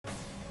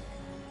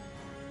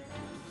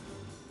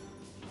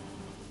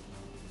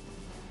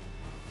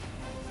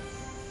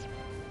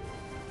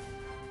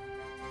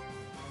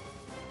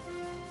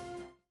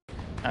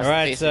All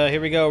right, so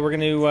here we go. We're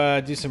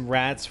gonna do some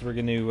rats. We're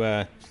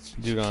gonna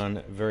do it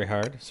on very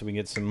hard, so we can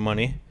get some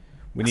money.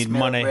 We need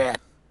money.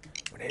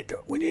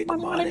 We need the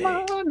money.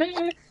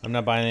 I'm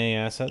not buying any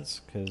assets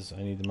because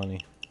I need the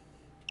money.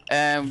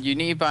 You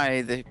need to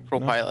buy the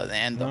profile at the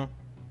end. No.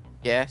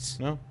 Yes.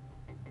 No.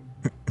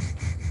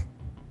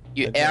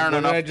 You earn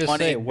enough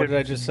money. What did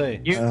I just say?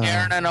 You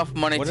earn enough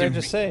money. What did I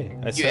just say?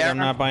 I said I'm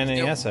not buying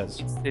any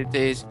assets. 2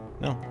 days.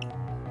 No.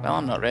 Well,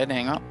 I'm not ready.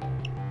 Hang up.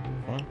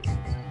 What?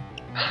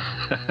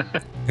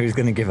 Who's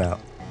gonna give out?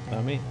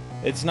 Not me.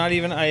 It's not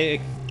even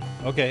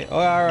Okay. Oh,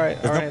 all right.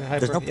 All right.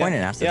 There's no point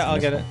in assets. Yeah, I'll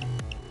get it.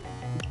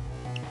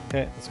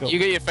 Okay, let's go. You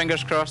get your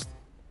fingers crossed.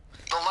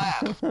 The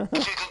lab.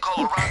 If you can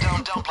call a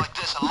rundown dump like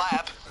this a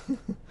lab.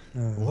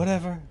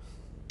 Whatever.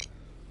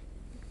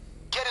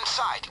 Get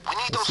inside. We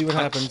need those. See what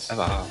happens.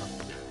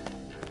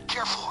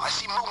 Careful. I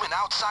see movement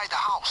outside the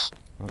house.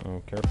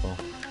 Uh-oh, careful.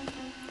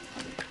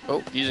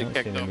 Oh, music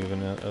kicked off.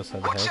 Moving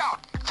outside the Watch house.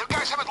 out. The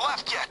guys haven't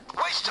left yet.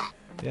 Waste them.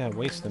 Yeah,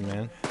 waste them,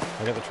 man.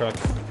 I got the truck.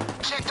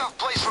 Checked off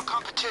place for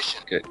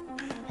competition. Good.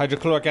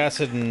 Hydrochloric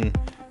acid and We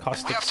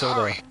caustic have to soda.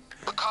 hurry.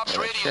 The cops'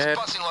 radio's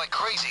buzzing like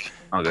crazy.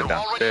 I'll go They're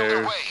already on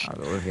their downstairs. way. I'll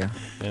go with you.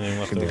 Anything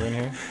left over in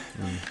here?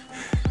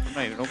 I'm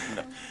not even opened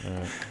it.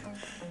 Alright.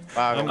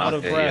 Wow, I'm out of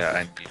Okay, breath. yeah,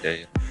 I need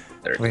a...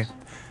 There it Okay. is.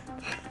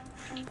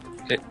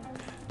 Okay.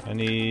 I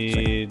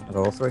need I'll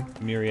go all 3.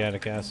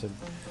 muriatic acid.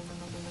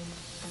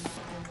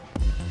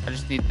 I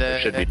just need There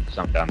should be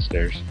some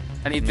downstairs.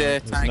 I need the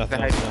There's tank. nothing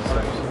The else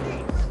hydrochloric. downstairs.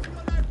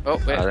 Oh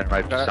wait. There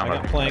might be Got it. some I got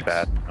in the planks.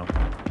 bathroom.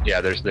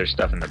 Yeah, there's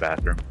stuff in the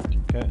bathroom.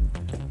 Okay.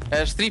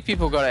 There's 3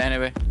 people got it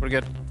anyway. We're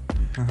good.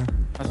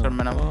 That's our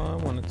minimum. Well,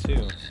 I wanted 2.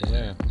 So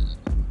there.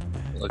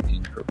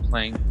 Looking for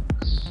planks.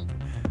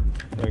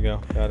 There we go.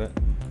 Got it.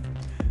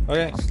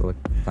 Okay. I'll still look.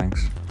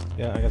 Thanks.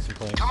 Yeah, I got some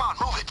planks. Come on,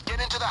 move it. Get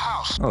into the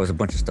house. Oh, there's a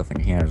bunch of stuff in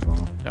here as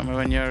well. Tell me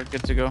when you're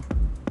good to go.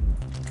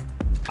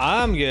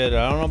 I'm good.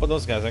 I don't know about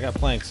those guys. I got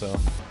planks, so.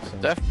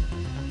 Def?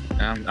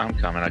 I'm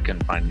coming. I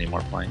couldn't find any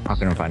more planks. I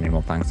couldn't find any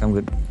more planks. I'm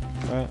good.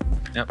 Alright.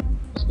 Yep.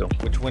 Let's go.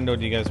 Which window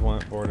do you guys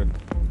want boarded?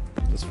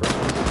 This first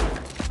one.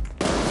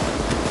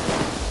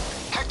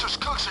 Hector's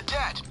cooks are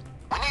dead.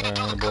 We need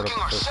to do the board up cooking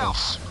the first one.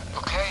 ourselves.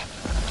 Okay?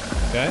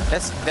 Okay.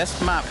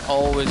 This map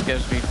always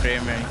gives me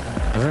frame rate.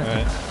 Is it?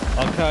 Alright.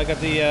 I got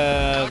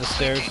the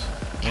stairs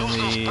and Use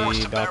those boards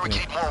the to balcony.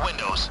 barricade more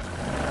windows.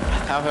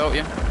 I'll help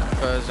you.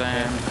 Because I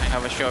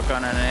have a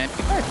shotgun and an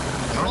MP5.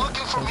 You're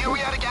looking for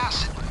muriatic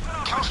acid,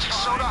 caustic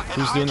soda, and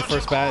Who's doing the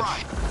first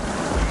batch?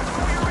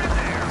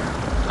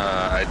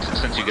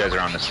 Since you guys are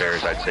on the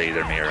stairs, I'd say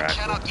either me or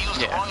Axel. Cannot use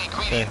the Yeah. wrong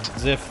Okay. ingredient.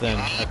 Ziff then.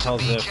 I Need tell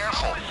to be Ziff.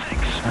 careful.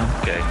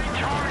 Okay.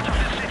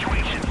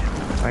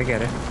 I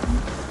get it.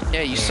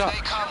 Yeah, you suck.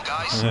 Stay calm,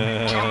 guys.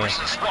 Cameras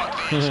and SWAT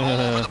vans all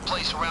over the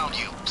place around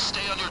you.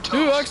 Stay on your toes.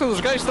 Ooh, Axel, there's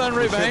a guy standing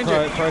right behind you.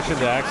 Probably should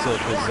the Axel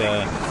because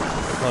it'll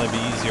probably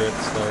be easier at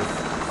the start.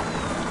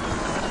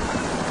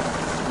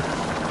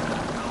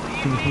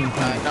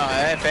 No,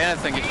 if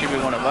anything, it should be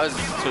one of us.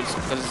 So it's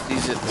because it's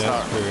easy at the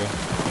Yeah, start. true.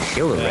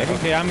 Shield Yeah, already?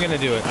 okay, I'm gonna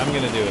do it. I'm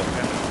gonna do it.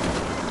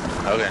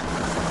 Okay.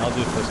 I'll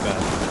do first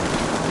batch.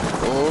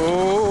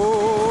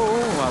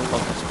 Oh, I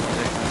love this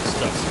music.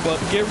 Stuff's about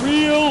to get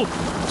real!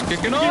 It's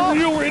kicking Get off.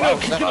 real right now!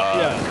 Kick it off! Uh,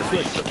 Yeah,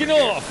 good. Kick it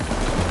off!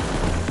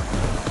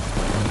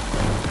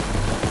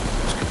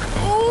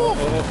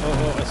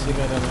 Oh, I see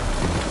that on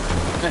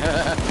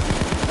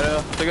there.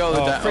 Look at all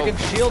the Oh, freaking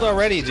shield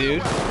already, dude.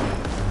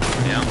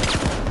 Yeah.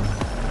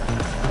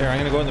 Here, I'm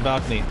gonna go in the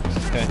balcony.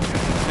 Okay.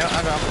 No,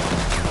 I got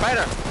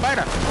Spider!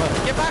 Spider!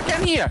 Get back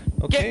in here!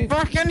 Okay. Get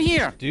back in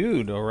here!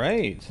 Dude,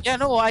 alright. Yeah,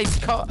 no,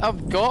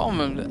 I've got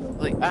him and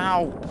like,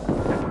 ow.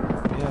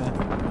 Yeah.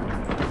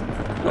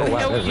 Oh, the wow,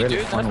 hell there's you really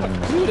doing? fun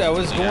ones. Dude, I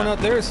was going out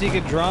there so you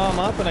could draw him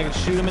up and I could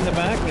shoot him in the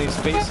back when he's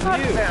facing I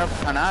you.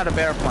 had a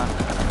bear plan.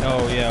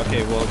 Oh, yeah,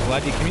 okay. Well,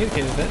 glad you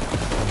communicated that.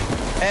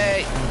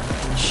 Hey,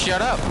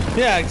 shut up.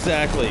 Yeah,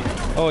 exactly.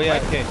 Oh, yeah,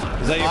 okay.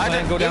 Is that your I plan?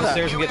 didn't Go do that.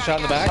 downstairs and get shot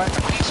in the back? We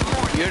need some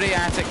more.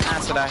 Muriatic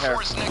acid, I heard.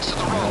 Forest next to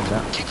the road.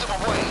 Keep them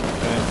away.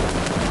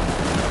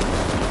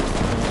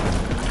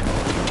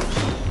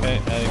 Okay,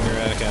 adding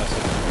muriatic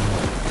acid.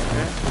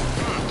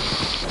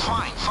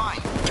 Fine,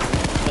 fine.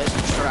 Let's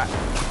try.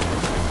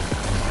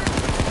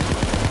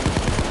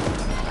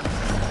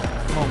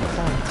 Come on.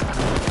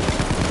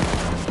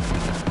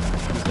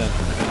 He's done.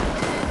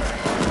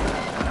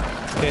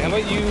 Okay, how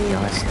about you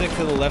stick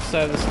to the left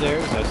side of the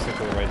stairs? I stick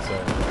to the right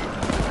side.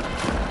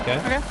 Okay?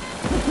 Okay.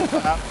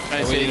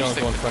 That way you don't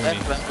go in front of me.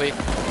 That way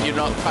you're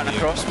not cutting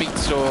across me,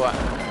 so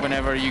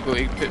whenever you go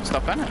to put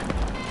stuff in it.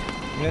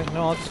 Yeah,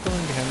 no, I'll just go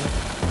in behind you.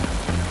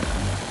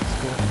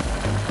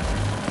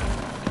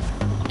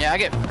 Yeah, I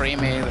get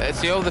framey.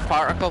 It's all the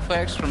particle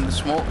effects from the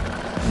smoke.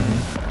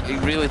 It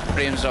really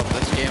frames up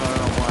this game, I don't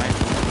know why.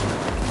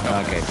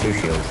 Okay, 2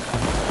 shields.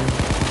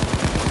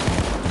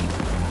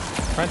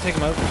 Try and take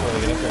him out before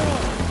they get up there.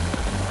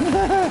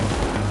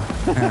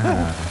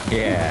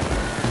 Yeah.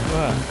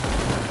 What?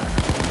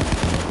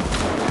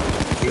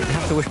 You'd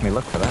have to wish me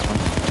luck for that one.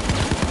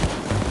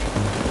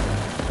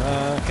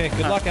 Okay,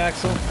 good luck,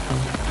 Axel.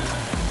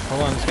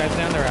 Hold on, this guy's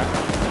down there.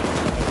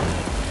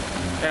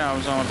 Yeah, I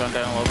was only going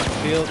down a little bit.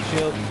 Shield,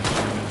 shield.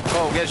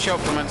 Oh, get shot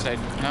from inside.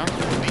 No?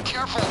 Be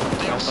careful.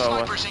 There are That's all.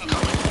 snipers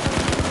incoming.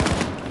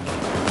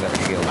 Got a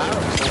shield.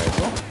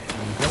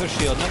 Another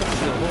shield, another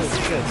shield. Holy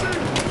shit.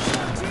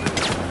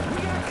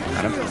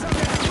 Got him.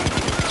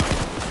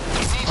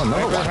 Oh, no.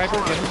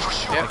 Hyper, get him. For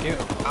sure. Thank you.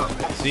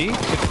 See?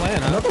 Good plan,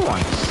 huh? Another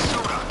one.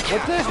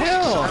 What the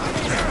hell?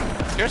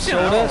 You're seeing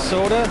Soda,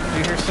 soda. Do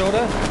you hear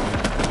soda?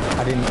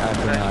 I didn't hear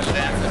that.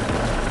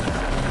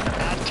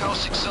 Add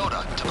caustic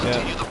soda to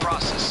continue the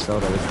process.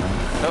 Soda this time.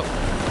 Oh,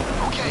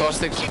 Okay.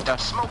 caustic Keep soda. that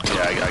smoke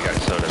Yeah, I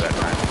got soda that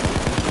time.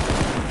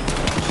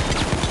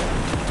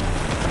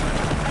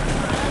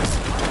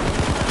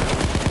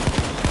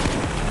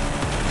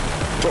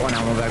 Put one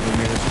ammo bag with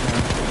me this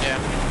time. Yeah.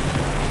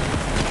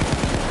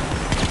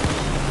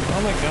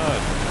 Oh my god.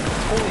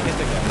 Holy hit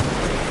the guy.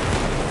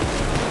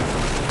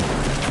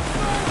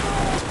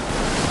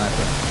 That's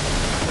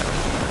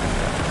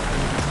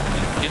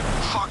it.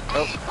 Fuck me.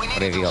 Oh, We need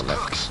what have you got those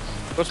left? cooks.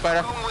 Go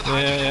Spider. Going with Yeah,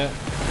 hydrogen. yeah.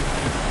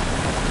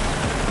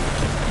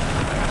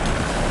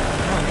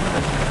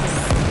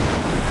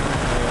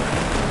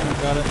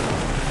 Got it.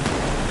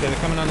 Okay, they're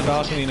coming on the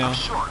balcony now. I'm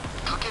short.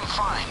 Cooking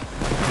fine.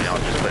 Yeah, I'll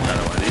just put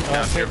another one of these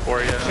down here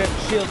for you. Shit,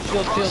 shield,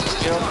 shield, shield,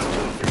 shield.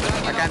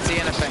 I can't see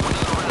anything.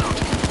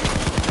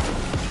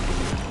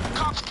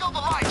 Cops, kill the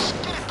lights.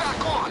 Get it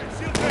back on.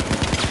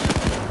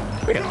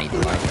 We don't need the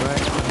light, right?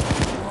 I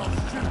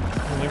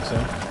don't think so.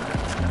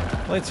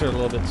 Lights are a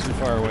little bit too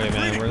far away,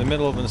 man. We're in the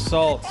middle of an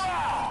assault.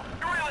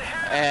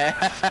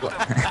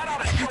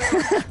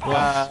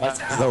 That's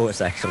close,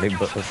 actually,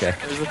 but okay.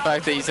 It was the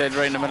fact that you said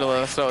right in the middle of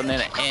the assault and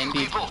then it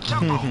ended. People,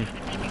 tempo. Do you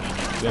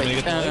want me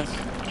to get the lights?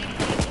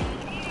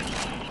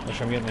 Make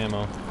sure I'm getting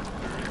ammo.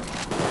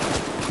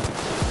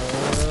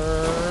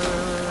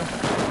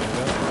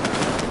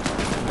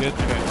 Good.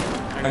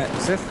 Okay.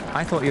 Sif,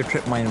 I thought your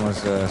trip mine was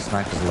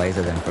sniper's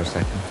laser then for a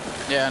second.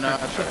 Yeah, no. I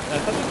thought the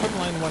equipment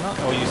line went up.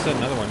 Oh, you said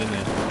another one, didn't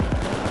you?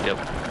 Yep.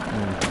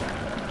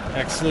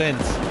 Excellent.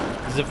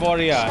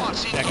 Zavoria.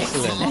 Spots in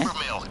Excellent. lumber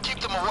mill. Keep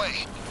them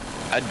away.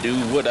 I do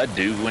what I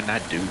do when I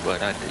do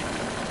what I do.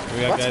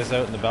 We got guys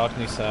out in the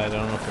balcony side. I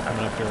don't know if they're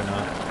coming up here or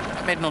not.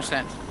 It made no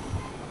sense.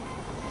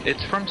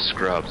 It's from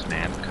Scrubs,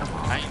 man. Come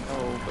on. I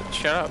know, but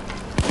shut up.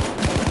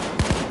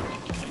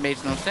 It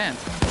makes no sense.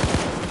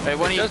 Right,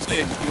 one of you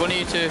two. One of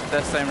you two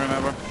this time,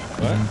 remember?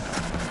 What?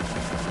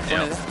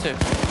 One of the two.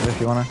 If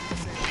you wanna.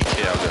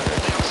 Yeah, I'll go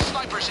ahead. There are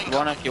snipers If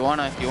incoming. you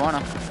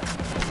wanna.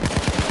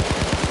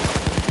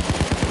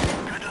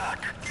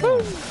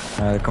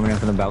 They're coming in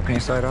from the balcony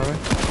side, are they? I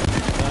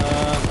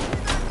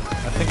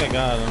think I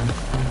got him.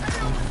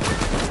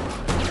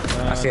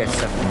 I see a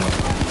 7.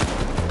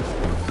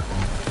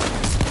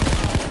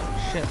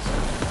 Shit.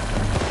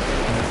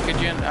 Could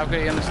you? I'll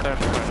get you in the stairs.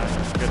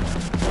 Good.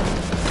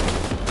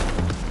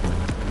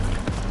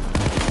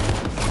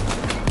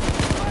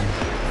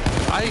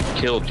 I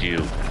killed you.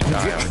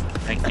 Kyle.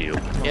 Thank you.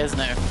 He is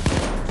now.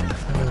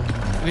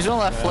 He's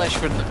only left flesh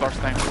for the first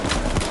time.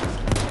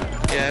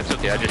 Yeah, it's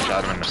okay. I just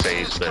shot him in the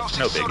face, but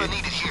no Soda biggie.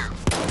 needed here.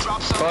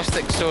 Drop some.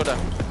 Caustic soda.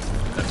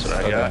 That's what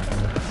I got.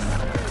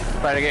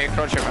 Try to get a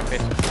crunch out my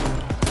face.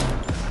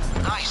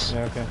 Nice.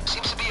 Yeah, okay.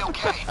 Seems to be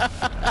okay.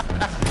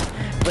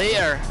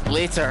 Later.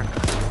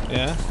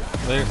 Yeah?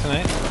 Later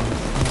tonight?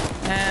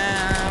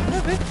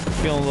 Maybe.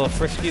 Feeling a little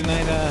frisky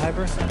tonight,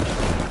 Hyper?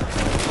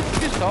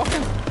 Who's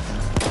talking?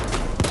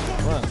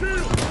 What?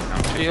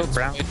 Fields.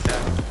 Brown.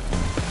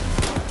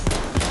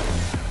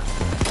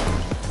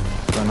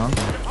 What's going on?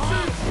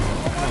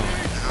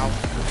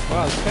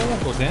 Wow, this guy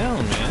won't go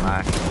down, man.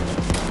 Ah,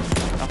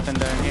 Nothing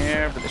down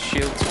here, but the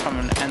shield's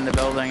coming in the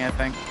building, I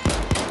think.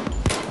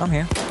 I'm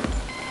here.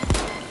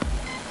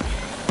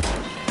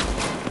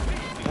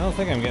 I don't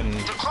think I'm getting...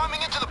 They're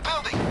climbing into the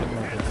building.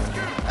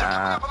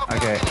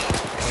 Okay.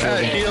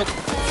 Shield.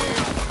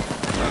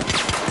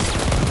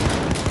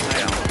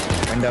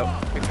 Window.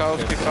 Good calls.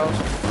 Don't worry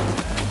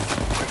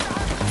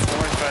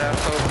about that.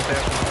 Close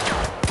there.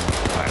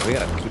 Alright, we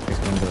gotta keep this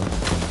window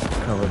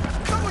covered.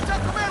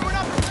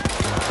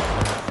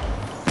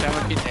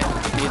 Someone need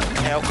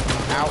help.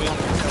 Out.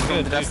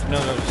 Good, dude. No,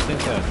 just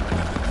inside.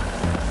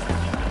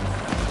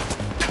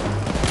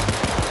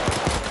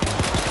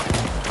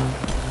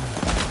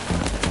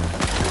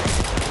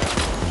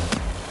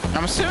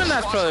 I'm assuming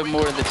that's probably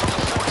more to do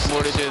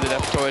with the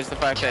difficulty is the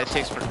fact that it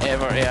takes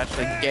forever to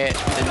actually get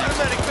the next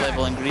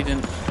level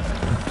ingredient.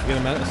 You get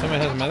a medic?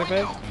 Somebody has a medic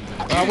bag?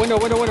 Window!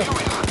 Muriatic Oh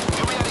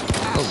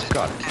acid.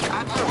 god. And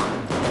add more.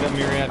 I got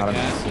muriatic Got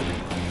him. acid.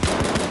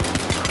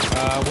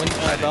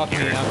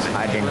 Balcony outside.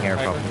 I didn't hear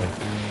properly.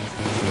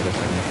 Give it a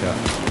second shot.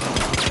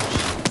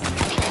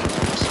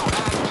 So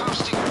add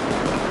caustic.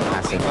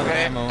 Acid. I'm out of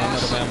ammo, I'm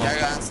out of I ammo. got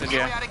acid,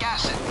 yeah. Muriatic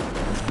acid.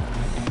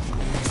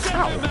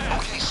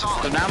 Okay, There's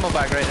solid. an ammo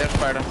bag right there,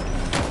 Spider.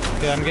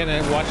 Yeah, I'm getting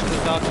it. Watch the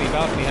balcony,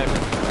 Hyper.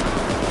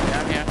 Yeah,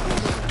 I'm here.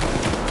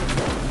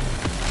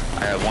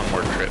 I have one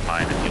more trip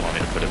mine if you want me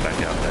to put it back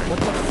out there. What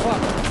the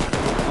fuck?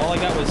 All I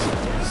got was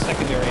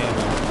secondary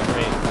ammo.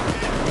 Great.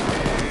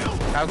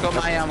 I've got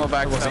my ammo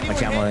back. There wasn't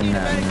much ammo in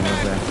there.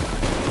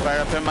 Fire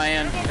up in my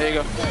end. There you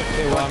go.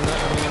 Okay, well, I'm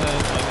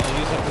gonna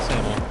use up this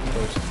ammo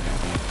first.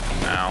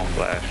 Ow,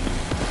 flash.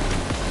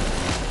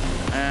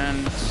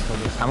 And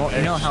Ammo,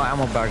 you know how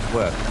ammo bags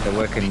work? They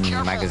work in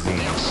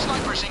magazines.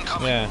 Snipers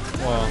incoming. Yeah,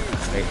 well,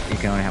 You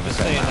can only have a just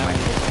certain saying amount.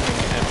 that.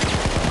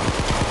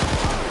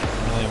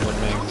 I only have one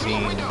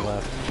magazine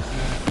left.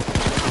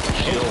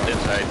 Shield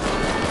inside.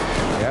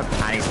 Yep,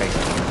 and he's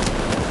facing.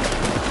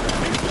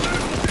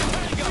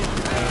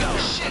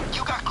 Shit,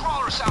 you got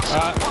crawlers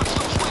outside. Watch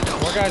those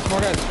windows. More guys,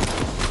 more guys.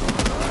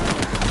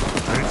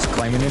 They're just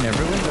climbing in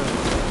every window.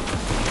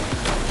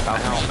 Ow, ow,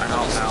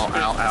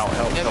 ow, ow,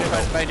 help, yeah, help,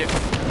 help. behind you.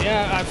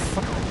 Yeah, I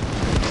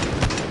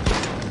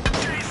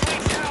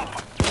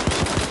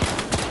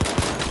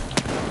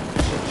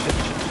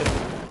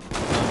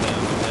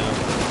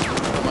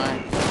Come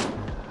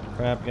on.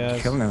 crap,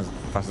 guys. Killing them as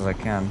fast as I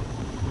can.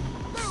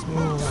 Ooh, I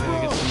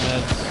gotta get some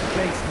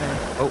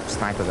meds. Oh,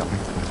 sniper got me.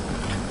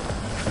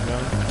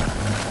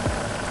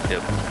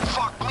 Yep.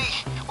 Fuck me.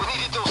 We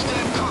needed those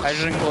damn cooks.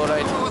 Hydrogen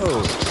chloride.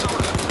 Oh,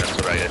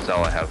 That's right, that's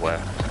all I have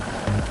left.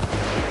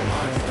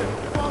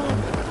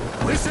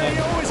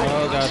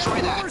 Oh god.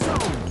 Try that.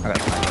 I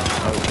got sniper.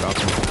 Oh, dropped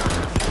him.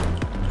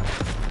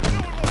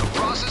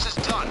 Process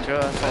is done. Sure,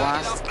 that's the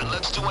Back it last. up and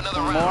let's do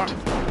another One round.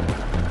 more.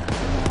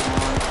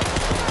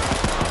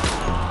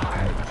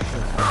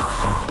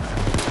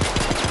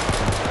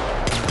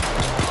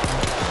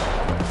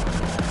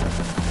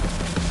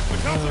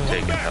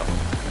 Take it, help.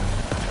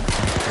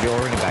 Did you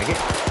already bag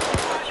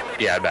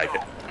it? Yeah, I bagged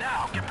it.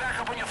 Now, get back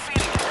up on your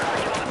feet and get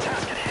back on the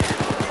task at hand.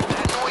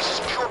 That noise is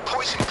pure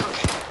poison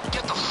cooking.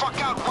 Get the fuck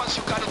out once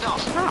you've got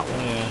enough.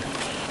 Yeah.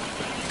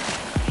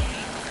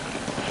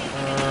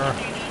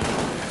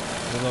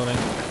 Reloading.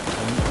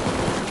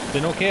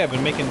 Been okay, I've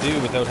been making do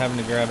without having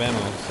to grab ammo,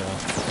 so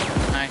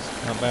Nice.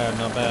 not bad,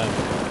 not bad.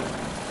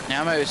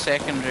 Now I'm out of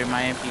secondary,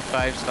 my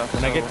MP5 stuff.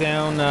 When I get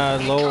down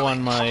low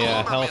on my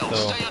health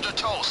though, Stay under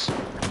toast.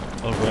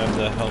 I'll grab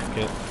the health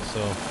kit,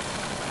 so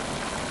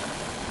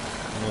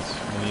unless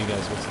one of you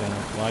guys gets down.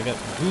 Well, I got,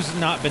 who's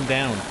not been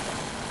down?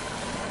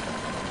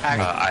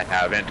 I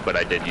haven't, but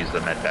I did use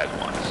the med bag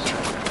once.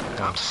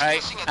 I'm Hey,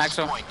 guessing at this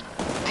Axel. point.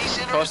 These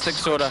internet Caustic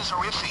soda. services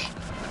are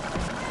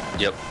iffy.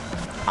 Yep.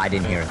 I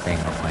didn't hear a thing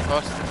off my.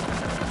 Cost.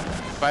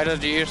 Spider,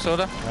 do you hear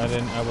soda? I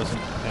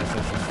wasn't paying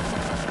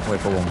attention. Wait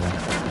for one more.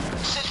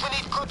 Since we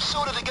need good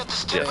soda to get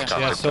this Yeah, temperature.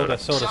 Yeah, soda.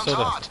 Sounds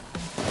hot.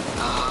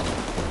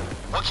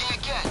 What can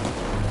you get?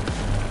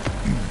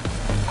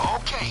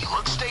 Okay,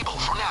 looks stable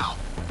for now.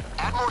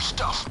 Add more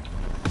stuff.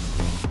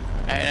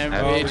 And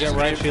Oh, we got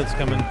riot shields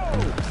coming.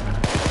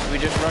 we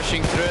just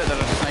rushing through it.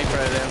 There's a sniper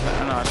out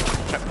there. No,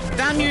 trip.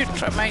 Damn you,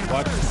 trip mine.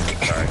 What?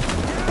 Sorry.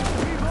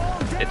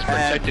 It's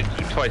protected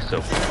you twice so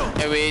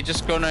far. Are we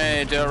just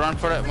gonna do a run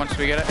for it once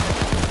we get it?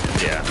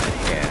 Yeah.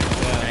 Yeah.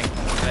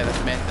 Yeah. Let us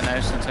make the now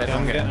since I Okay,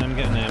 don't get it. I'm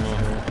getting ammo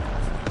here.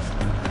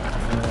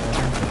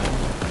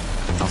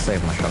 I'll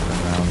save my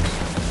shotgun rounds.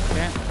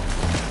 Yeah.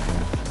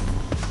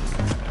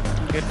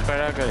 Good,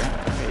 Spider, I got it.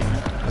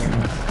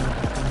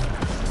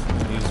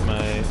 Use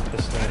my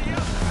pistol.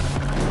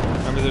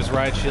 Remember, there's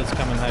riot shields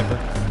coming, Hyper.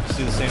 Just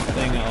do the same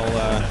thing. I'll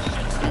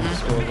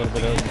just go a little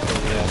bit out until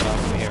the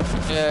balcony here.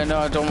 Yeah,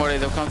 no, don't worry.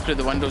 They'll come through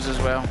the windows as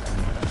well.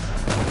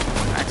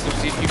 Axel,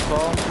 see if you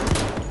fall.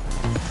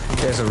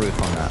 There's a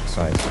roof on that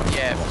side. So.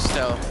 Yeah, but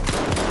still.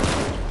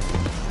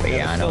 But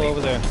yeah, I they're know. still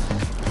over there.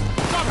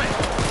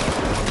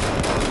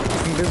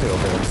 I'm busy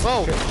over there.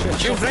 Whoa!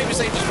 Shield's right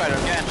beside you, Spider.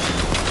 Again.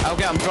 I'll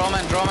get him. Draw him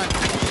in, draw him in.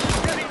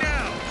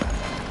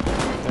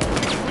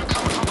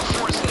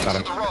 Got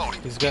him.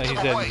 He's dead.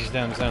 He's down. He's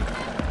down.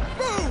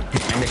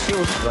 And the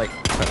shield's like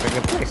perfect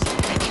good place.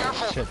 Be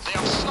careful. Shit. They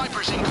have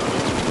snipers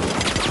incoming.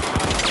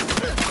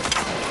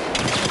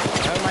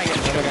 How am I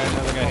getting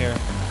Another guy here.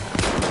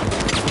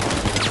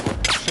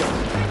 Shit.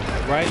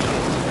 Right.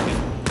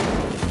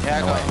 Yeah, I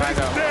got him. I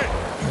got him.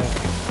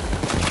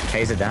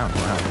 Taser down.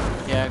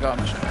 Wow. Yeah, I got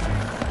him.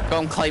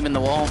 Got him climbing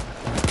the wall.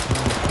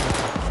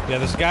 Yeah,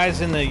 there's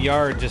guys in the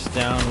yard just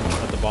down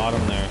at the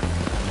bottom there.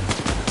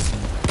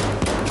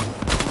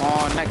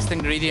 Oh, next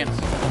ingredient.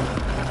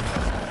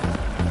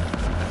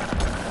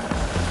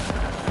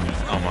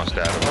 Almost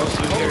out of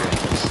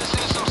This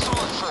is some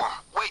solid form.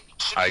 Wait,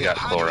 should I be got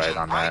hydrogen, chloride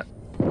on right?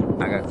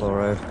 that. I got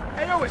chloride.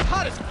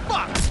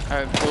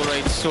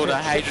 Chloride, soda,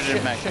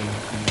 hydrogen mix.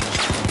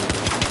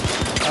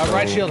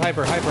 Right shield,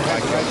 Hyper, right shield.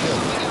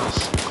 Something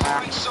else.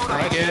 Chloride soda.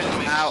 Right good.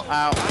 Ow,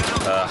 ow.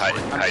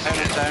 Hydrogen.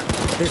 Hydrogen down.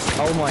 This.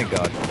 Oh my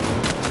god.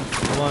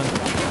 Hold on.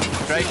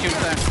 Right shield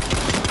down.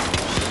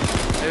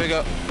 There we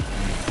go.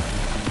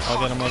 I'll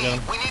get him. Or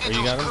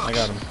you got him? I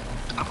got him.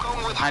 I'm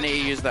going with I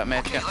need to use that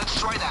med Okay, kit. let's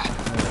try that.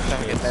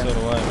 Get So them. do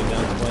I. I've been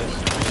down twice.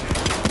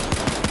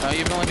 No,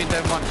 you've only been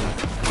down once.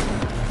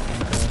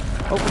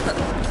 Oh,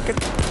 get.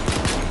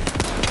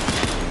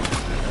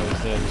 Oh,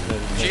 he's dead. He's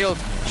dead. Shield,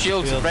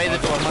 shields, Shield. right at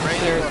the door, I'm right at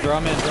upstairs. the door. Draw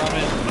him in.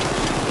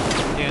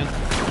 Again.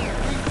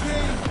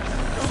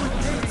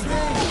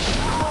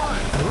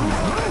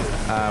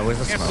 Where's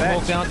the Get smoke? back.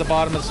 Smoke down at the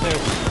bottom of the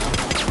stairs.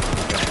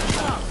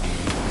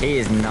 He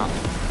is not.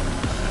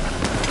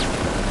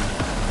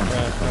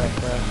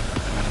 Crap.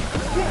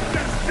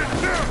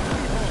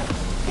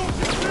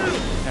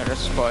 Yeah,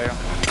 just spoil.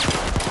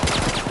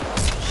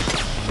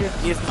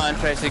 He's not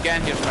interested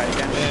again. He'll try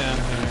again. Yeah, I'm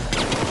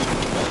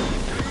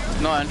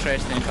here. Not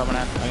interested in coming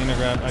in. I'm gonna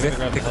grab the Pick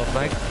up health the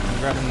bag. I'm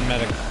grabbing the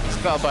medic. He's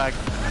got a bag.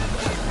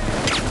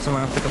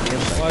 Someone else pick up the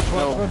other bag. Watch.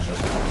 No. Oh.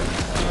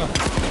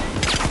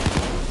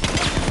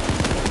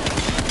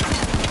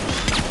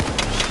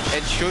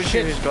 It shows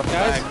Shit. you who's got the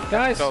Guys, bag.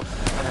 guys. Go.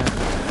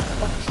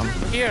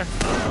 Here.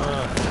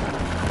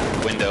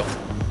 Window.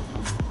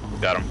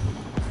 Got him.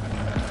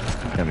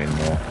 There'll be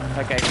more.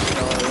 Okay,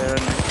 still over there.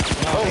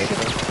 Oh,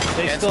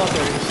 stay still out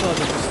there.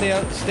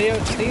 Just stay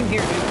in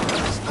here,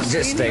 dude.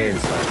 Just stay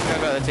inside. I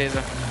got the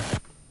taser.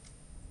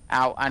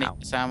 Ow, I need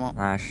ammo.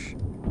 Ash.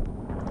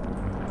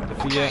 If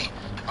he, Here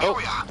we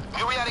are.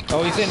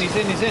 oh, he's in.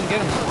 Get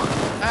him.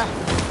 Ah,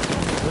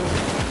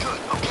 Good.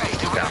 Okay,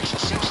 the reaction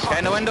seems get in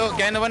fine. the window,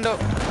 get in the window.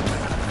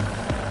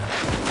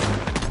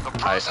 The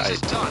process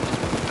is done.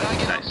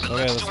 Bag it up and Okay,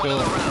 let's let's do go.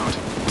 another round.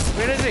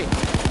 Where is he?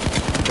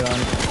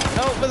 Done.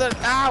 No, with it.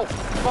 Ow!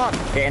 Fuck.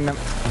 Get in them.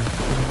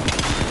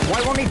 Why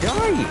won't he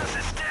die?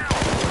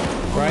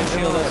 Right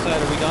shield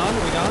outside. Are we gone?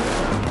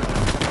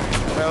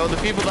 Well, the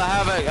people that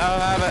have it, I'll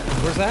have it.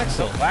 Where's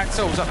Axel?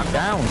 Axel's up.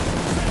 Down.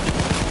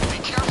 Be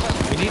careful.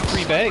 We need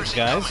 3 bags,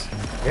 guys.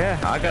 Yeah,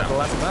 I got the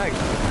last bag. I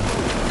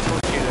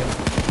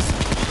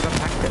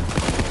packed it.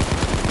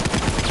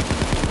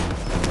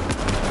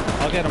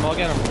 I'll get him.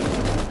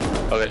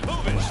 Okay.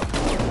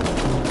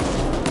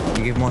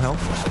 You give more help?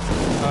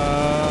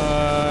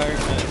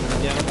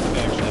 Yeah, I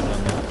actually have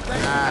done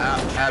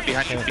that.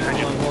 Behind you. Okay,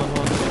 hold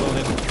on.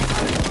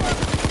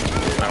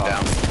 I'm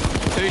down.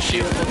 2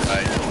 shields.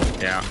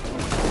 Yeah.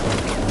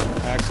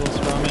 Axel's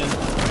coming.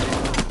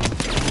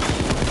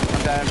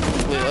 I'm down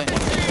completely.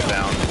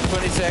 Down.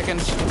 20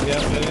 seconds. Yeah,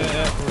 we're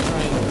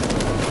trying.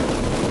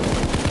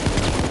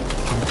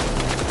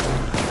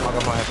 I'll go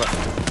for hyper.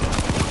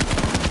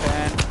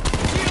 10.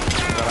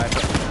 Got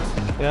hyper.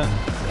 Yeah, I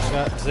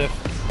got zip.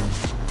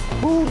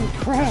 Holy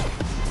crap!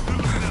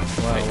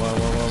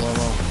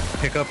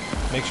 Whoa. Pick up.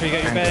 Make sure you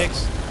got your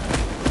bags.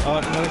 Oh,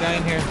 another guy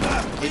in here.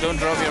 You don't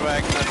drop your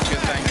bag, that's a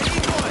good thing.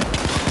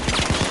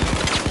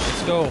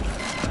 Let's go.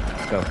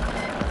 Go.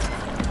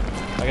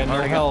 I got no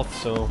Alright, health,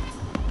 so.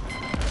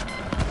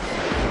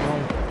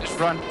 Just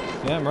run.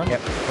 Yeah, I'm running.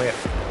 Yep, clear.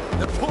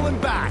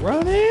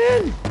 Run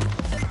in!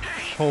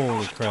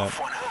 Holy crap.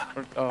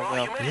 Oh,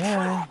 well.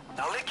 Yeah.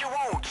 Now lick your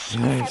wounds.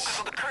 Nice. Focus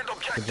on the current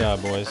objective. Good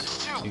job,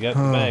 boys. You got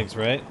the bags,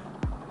 right?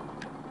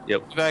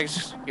 Yep.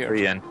 Bags here.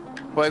 3 in.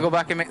 Boy, go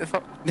back and make the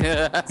fuck.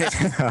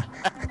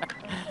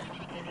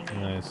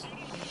 Nice.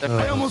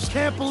 I almost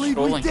can't believe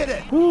we did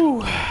it.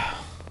 Woo.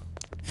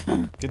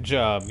 Good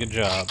job. Can't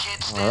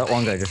stand that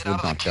one guy to just get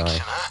out would of the not die.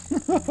 kitchen,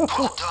 huh?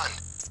 Well done.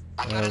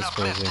 I've That got was enough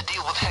left crazy. to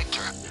deal with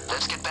Hector.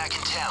 Let's get back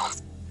in town.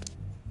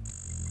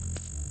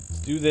 Let's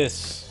do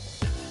this.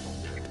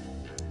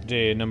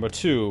 Day number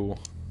 2.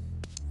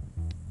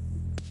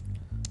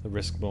 The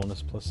risk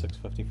bonus plus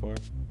 654.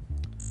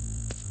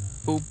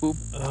 Boop, boop.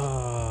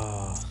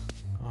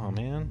 Oh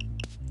man.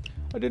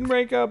 I didn't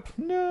rank up.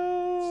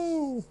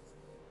 No.